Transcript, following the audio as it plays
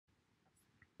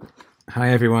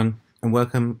Hi everyone, and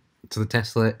welcome to the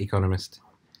Tesla Economist.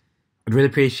 I'd really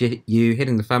appreciate you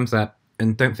hitting the thumbs up,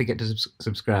 and don't forget to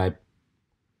subscribe.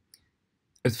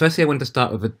 Firstly, I want to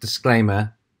start with a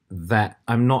disclaimer that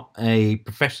I'm not a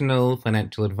professional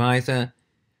financial advisor,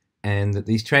 and that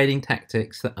these trading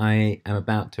tactics that I am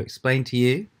about to explain to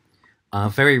you are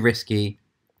very risky,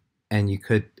 and you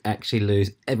could actually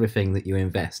lose everything that you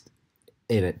invest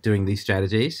in it doing these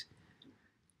strategies.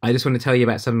 I just want to tell you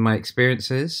about some of my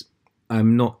experiences.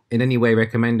 I'm not in any way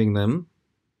recommending them.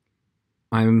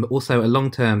 I'm also a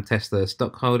long-term Tesla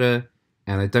stockholder,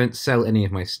 and I don't sell any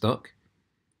of my stock.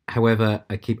 However,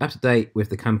 I keep up to date with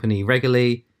the company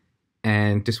regularly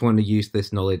and just want to use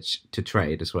this knowledge to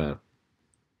trade as well.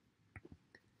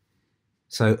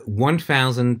 So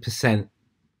 1,000%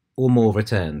 or more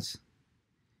returns.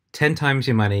 10 times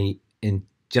your money in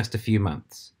just a few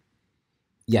months.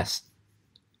 Yes,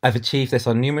 I've achieved this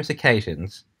on numerous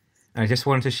occasions, and I just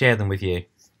wanted to share them with you.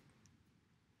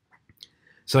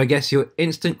 So I guess your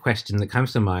instant question that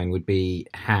comes to mind would be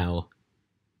how?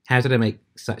 How did I make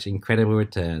such incredible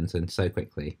returns and so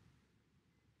quickly?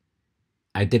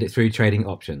 I did it through trading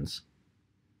options,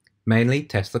 mainly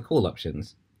Tesla call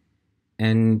options,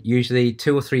 and usually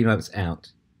 2 or 3 months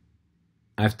out.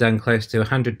 I've done close to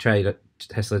 100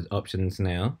 Tesla options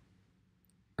now,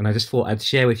 and I just thought I'd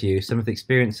share with you some of the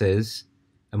experiences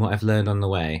and what I've learned on the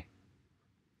way.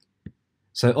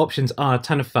 So options are a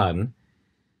ton of fun,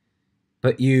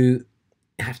 but you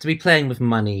have to be playing with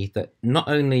money that not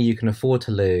only you can afford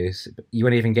to lose, but you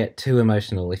won't even get too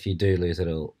emotional if you do lose it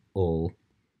all.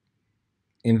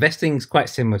 Investing is quite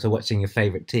similar to watching your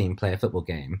favourite team play a football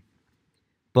game.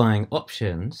 Buying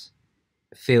options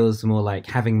feels more like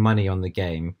having money on the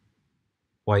game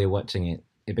while you're watching it.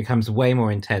 It becomes way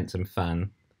more intense and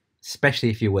fun, especially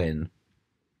if you win.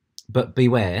 But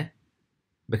beware,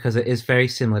 because it is very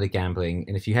similar to gambling,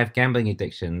 and if you have gambling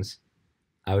addictions,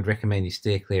 I would recommend you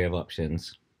steer clear of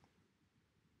options.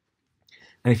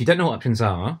 And if you don't know what options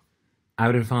are, I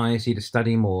would advise you to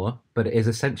study more, but it is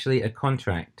essentially a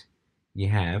contract you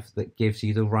have that gives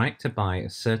you the right to buy a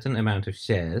certain amount of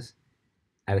shares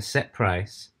at a set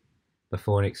price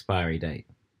before an expiry date.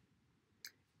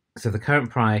 So the current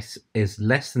price is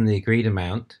less than the agreed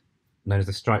amount, known as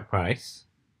the strike price,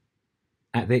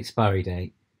 at the expiry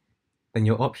date, then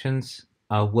your options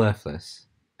are worthless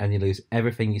and you lose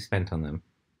everything you spent on them.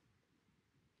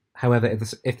 However,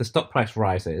 if the stock price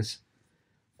rises,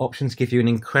 options give you an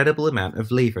incredible amount of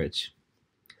leverage.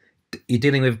 You're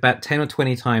dealing with about 10 or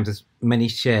 20 times as many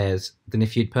shares than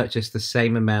if you'd purchased the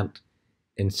same amount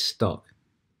in stock.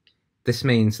 This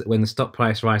means that when the stock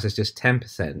price rises just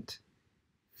 10%,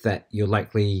 that you'll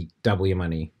likely double your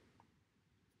money.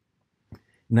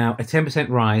 Now, a 10%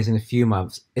 rise in a few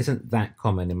months isn't that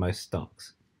common in most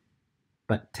stocks,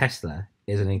 but Tesla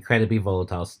is an incredibly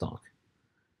volatile stock.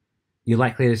 You're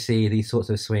likely to see these sorts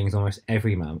of swings almost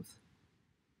every month.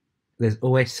 There's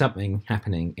always something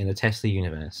happening in the Tesla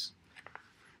universe.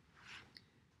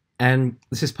 And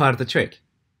this is part of the trick.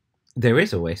 There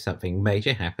is always something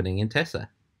major happening in Tesla.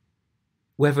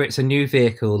 Whether it's a new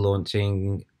vehicle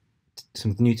launching,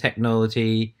 some new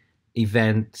technology,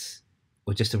 events,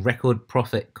 or just a record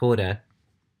profit quarter,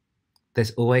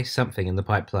 there's always something in the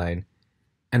pipeline,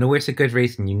 and always a good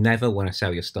reason you never want to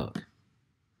sell your stock.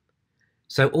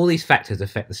 So all these factors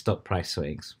affect the stock price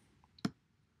swings.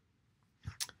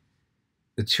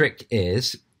 The trick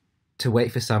is to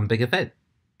wait for some big event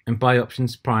and buy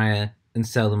options prior and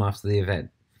sell them after the event.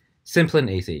 Simple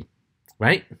and easy,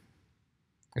 right?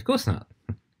 Of course not.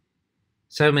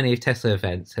 So many of Tesla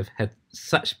events have had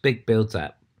such big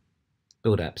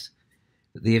build-ups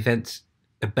that the events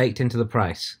are baked into the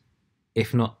price,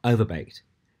 if not overbaked.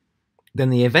 Then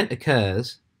the event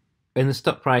occurs and the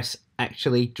stock price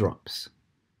actually drops.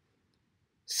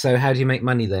 So how do you make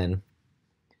money then?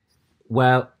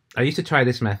 Well, I used to try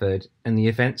this method and the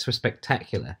events were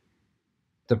spectacular.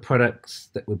 The products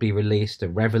that would be released are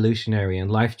revolutionary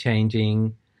and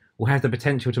life-changing, or have the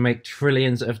potential to make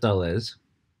trillions of dollars,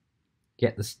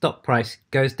 yet the stock price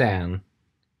goes down.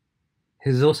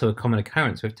 This is also a common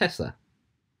occurrence with Tesla.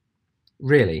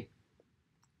 Really,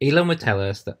 Elon would tell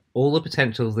us that all the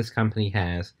potential this company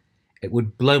has, it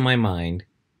would blow my mind.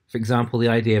 For example, the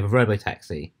idea of a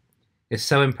robotaxi is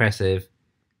so impressive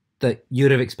that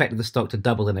you'd have expected the stock to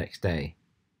double the next day.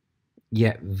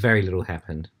 Yet very little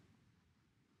happened.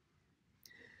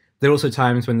 There are also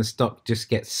times when the stock just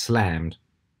gets slammed.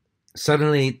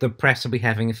 Suddenly, the press will be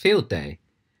having a field day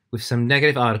with some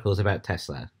negative articles about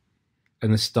Tesla,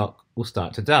 and the stock will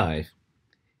start to dive.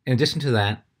 In addition to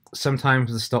that,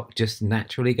 sometimes the stock just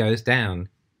naturally goes down,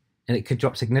 and it could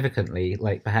drop significantly,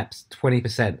 like perhaps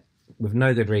 20% with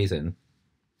no good reason.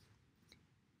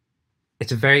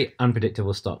 It's a very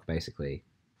unpredictable stock, basically.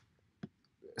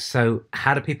 So,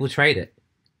 how do people trade it?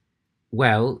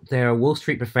 Well, there are Wall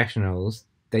Street professionals.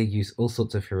 They use all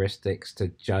sorts of heuristics to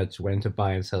judge when to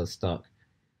buy and sell a stock.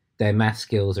 Their math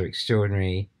skills are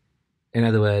extraordinary. In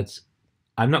other words,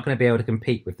 I'm not going to be able to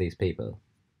compete with these people.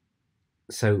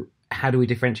 So, how do we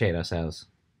differentiate ourselves?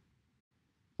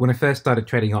 When I first started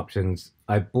trading options,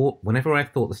 I bought whenever I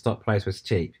thought the stock price was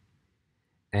cheap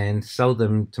and sold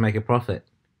them to make a profit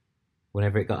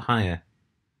whenever it got higher,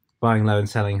 buying low and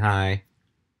selling high.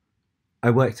 I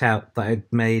worked out that I'd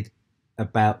made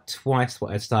about twice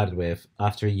what I'd started with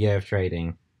after a year of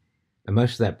trading, and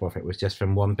most of that profit was just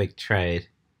from one big trade.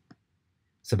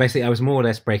 So basically, I was more or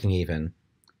less breaking even.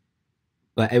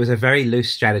 But it was a very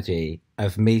loose strategy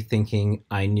of me thinking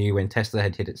I knew when Tesla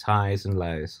had hit its highs and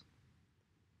lows.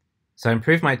 So I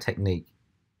improved my technique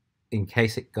in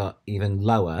case it got even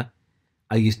lower.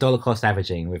 I used dollar cost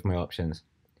averaging with my options.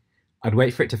 I'd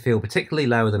wait for it to feel particularly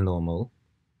lower than normal,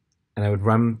 and I would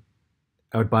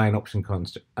buy an options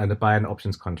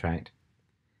contract.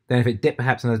 Then if it dipped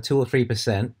perhaps another 2 or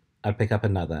 3%, I'd pick up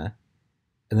another.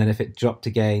 And then if it dropped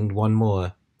again, one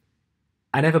more.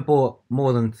 I never bought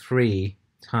more than 3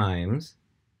 times.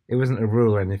 It wasn't a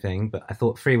rule or anything, but I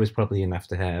thought 3 was probably enough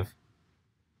to have.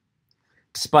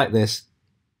 Despite this,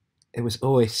 it was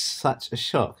always such a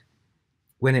shock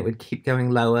when it would keep going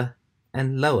lower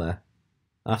and lower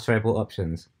after I bought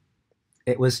options.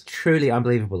 It was truly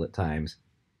unbelievable at times.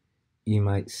 You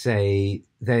might say,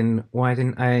 then why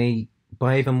didn't I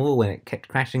buy even more when it kept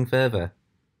crashing further?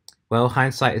 Well,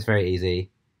 hindsight is very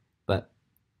easy, but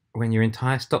when your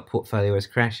entire stock portfolio is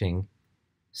crashing,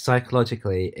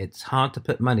 psychologically, it's hard to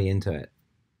put money into it.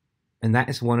 And that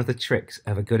is one of the tricks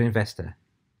of a good investor,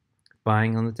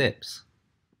 buying on the dips.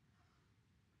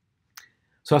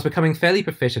 So I was becoming fairly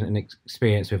proficient and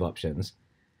experienced with options,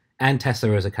 and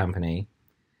Tesla as a company.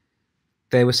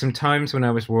 There were some times when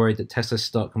I was worried that Tesla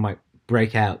stock might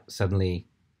break out suddenly.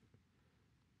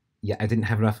 Yeah, I didn't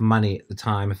have enough money at the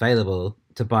time available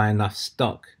to buy enough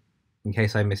stock in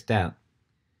case I missed out.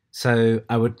 So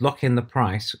I would lock in the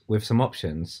price with some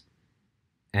options,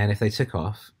 and if they took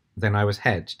off, then I was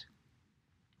hedged.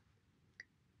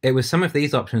 It was some of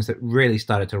these options that really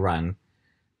started to run.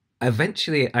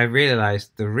 Eventually, I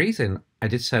realized the reason I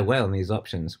did so well in these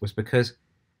options was because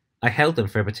I held them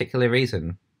for a particular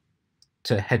reason,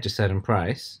 to hedge a certain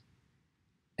price,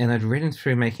 and I'd ridden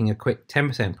through making a quick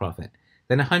 10% profit,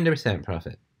 then 100%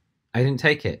 profit. I didn't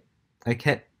take it. I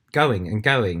kept going and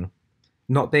going,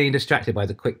 not being distracted by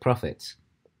the quick profits.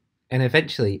 And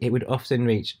eventually, it would often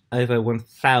reach over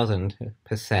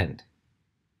 1000%.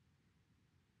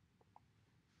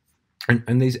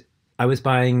 And these, I was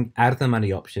buying out of the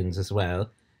money options as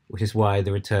well, which is why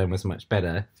the return was much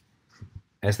better,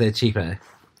 as they're cheaper.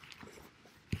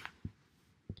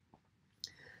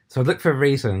 So I'd look for a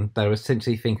reason that I would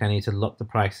essentially think I need to lock the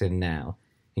price in now,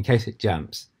 in case it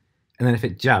jumps. And then if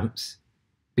it jumps,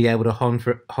 be able to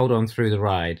hold on through the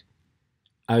ride.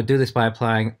 I would do this by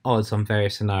applying odds on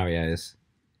various scenarios.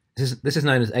 This is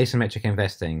known as asymmetric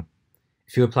investing.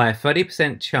 If you apply a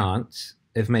 30% chance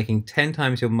of making 10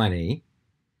 times your money,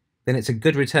 then it's a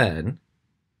good return,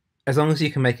 as long as you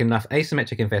can make enough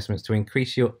asymmetric investments to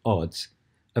increase your odds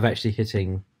of actually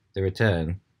hitting the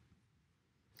return.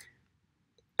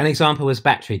 An example was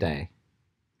Battery Day.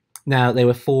 Now, there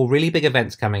were 4 really big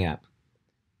events coming up: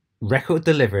 record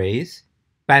deliveries,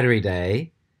 Battery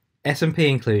Day, S&P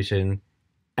inclusion,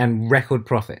 and record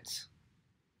profits.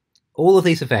 All of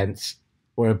these events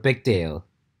were a big deal,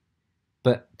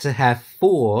 but to have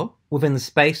 4 within the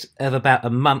space of about a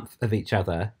month of each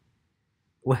other,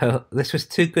 well, this was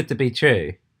too good to be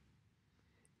true.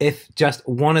 If just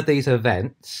one of these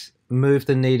events moved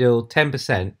the needle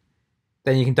 10%,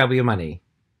 then you can double your money.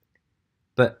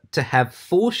 But to have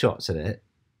 4 shots at it,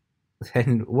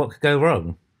 then what could go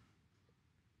wrong?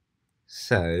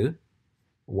 So,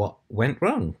 what went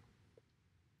wrong?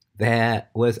 There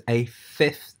was a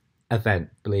 5th event,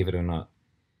 believe it or not.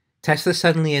 Tesla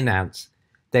suddenly announced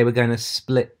they were going to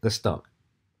split the stock.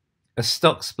 A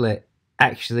stock split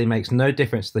actually makes no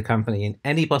difference to the company in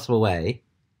any possible way,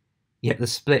 yet the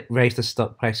split raised the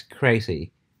stock price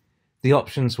crazy. The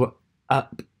options were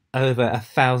up over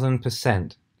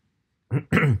 1,000%.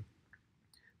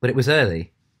 But it was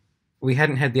early. We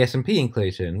hadn't had the S&P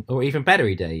inclusion or even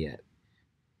Battery Day yet.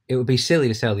 It would be silly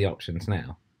to sell the options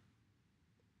now.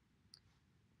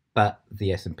 But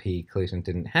the S&P inclusion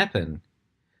didn't happen.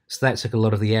 So that took a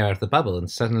lot of the air out of the bubble,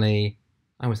 and suddenly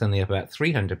I was only up about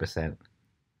 300%.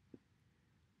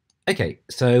 Okay,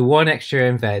 so one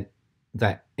extra event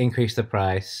that increased the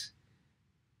price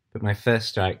but my first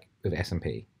strike with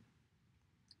S&P.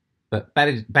 But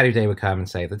Battery Day would come and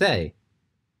save the day.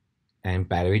 And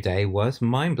Battery Day was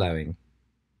mind-blowing.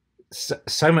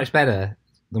 So much better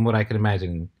than what I could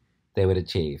imagine they would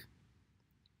achieve.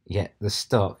 Yet the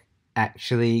stock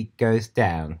actually goes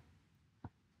down.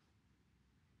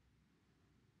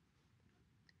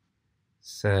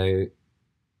 So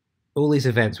all these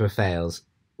events were fails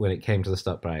when it came to the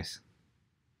stock price.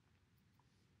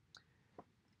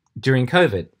 During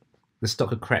COVID, the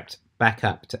stock had crept back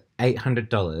up to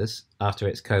 $800 after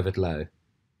its COVID low.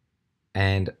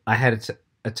 And I had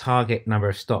a target number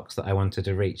of stocks that I wanted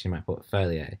to reach in my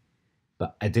portfolio,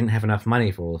 but I didn't have enough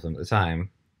money for all of them at the time.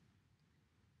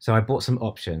 So I bought some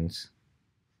options,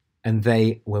 and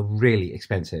they were really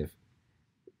expensive.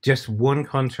 Just one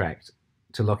contract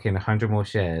to lock in 100 more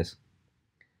shares.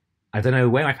 I don't know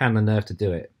where I found the nerve to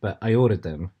do it, but I ordered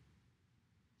them.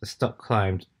 The stock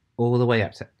climbed all the way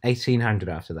up to 1,800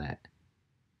 after that.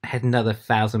 I had another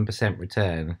 1,000%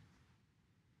 return.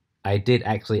 I did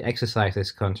actually exercise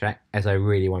this contract as I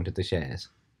really wanted the shares.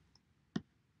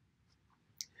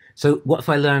 So what have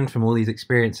I learned from all these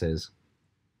experiences?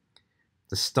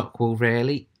 The stock will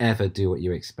rarely ever do what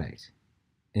you expect.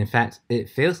 In fact, it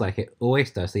feels like it always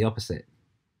does the opposite.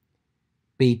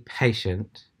 Be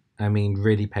patient. I mean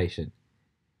really patient.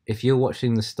 If you're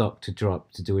watching the stock to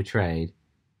drop to do a trade,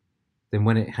 then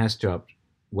when it has dropped,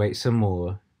 wait some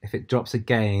more. If it drops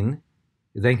again,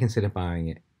 then consider buying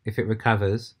it. If it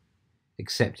recovers,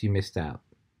 accept you missed out.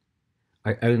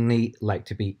 I only like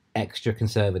to be extra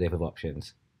conservative with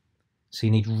options. So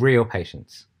you need real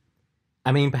patience.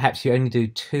 I mean, perhaps you only do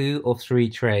 2 or 3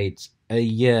 trades a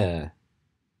year.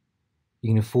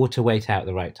 You can afford to wait out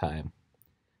the right time.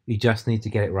 You just need to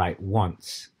get it right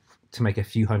once to make a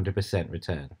few 100%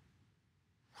 return.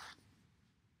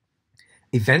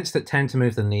 Events that tend to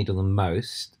move the needle the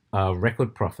most are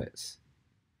record profits.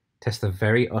 Tesla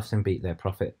very often beat their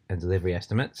profit and delivery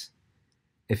estimates.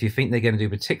 If you think they're going to do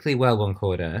particularly well one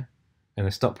quarter and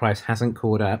the stock price hasn't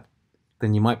caught up,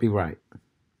 then you might be right.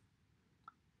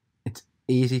 It's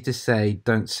easy to say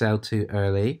don't sell too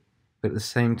early, but at the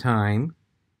same time,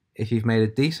 if you've made a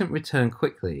decent return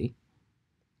quickly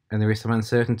and there is some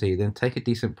uncertainty, then take a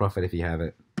decent profit if you have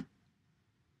it.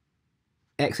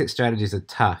 Exit strategies are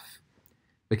tough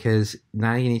because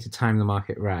now you need to time the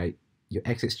market right. Your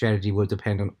exit strategy will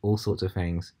depend on all sorts of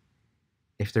things.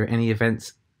 If there are any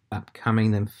events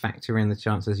upcoming, then factor in the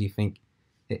chances you think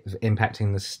it's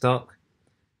impacting the stock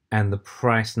and the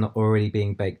price not already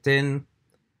being baked in,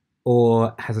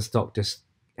 or has a stock just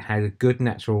had a good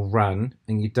natural run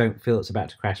and you don't feel it's about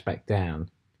to crash back down.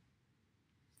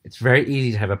 It's very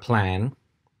easy to have a plan,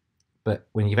 but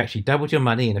when you've actually doubled your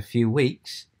money in a few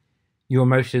weeks, your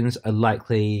emotions are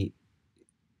likely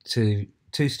too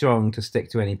strong to stick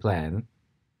to any plan,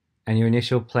 and your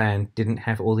initial plan didn't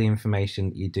have all the information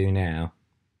that you do now.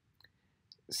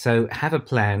 So have a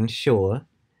plan, sure,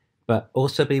 but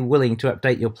also be willing to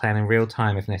update your plan in real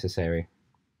time if necessary.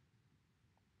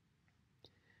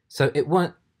 So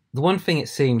the one thing it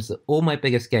seems that all my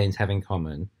biggest gains have in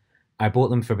common, I bought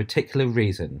them for a particular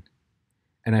reason,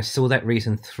 and I saw that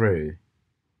reason through,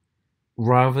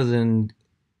 rather than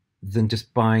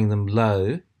just buying them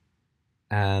low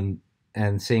and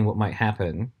seeing what might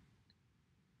happen.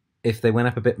 If they went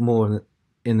up a bit more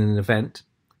in an event,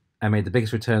 I made the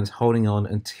biggest returns holding on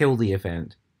until the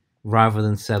event, rather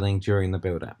than selling during the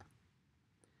build-up.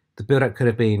 The build-up could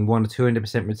have been 100 to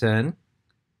 200% return,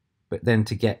 but then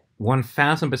to get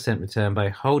 1,000% return by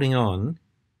holding on,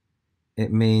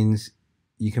 it means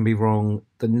you can be wrong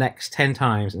the next 10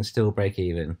 times and still break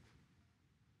even.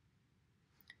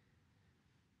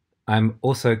 I'm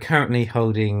also currently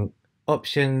holding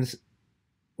options,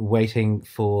 waiting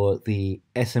for the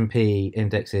S&P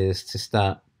indexes to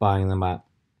start buying them up,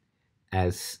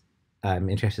 as I'm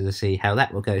interested to see how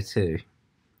that will go too.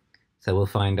 So we'll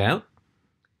find out.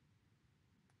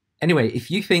 Anyway, if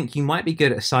you think you might be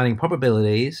good at assigning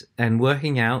probabilities and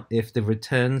working out if the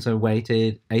returns are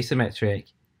weighted asymmetric,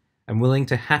 I'm willing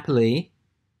to happily,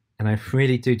 and I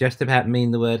really do just about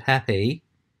mean the word happy,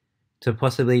 to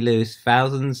possibly lose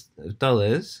thousands of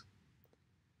dollars,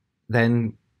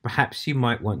 then perhaps you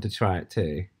might want to try it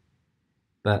too.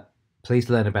 But please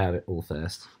learn about it all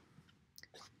first.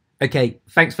 Okay,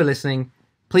 thanks for listening.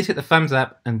 Please hit the thumbs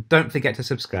up and don't forget to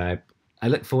subscribe. I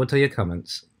look forward to your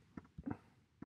comments.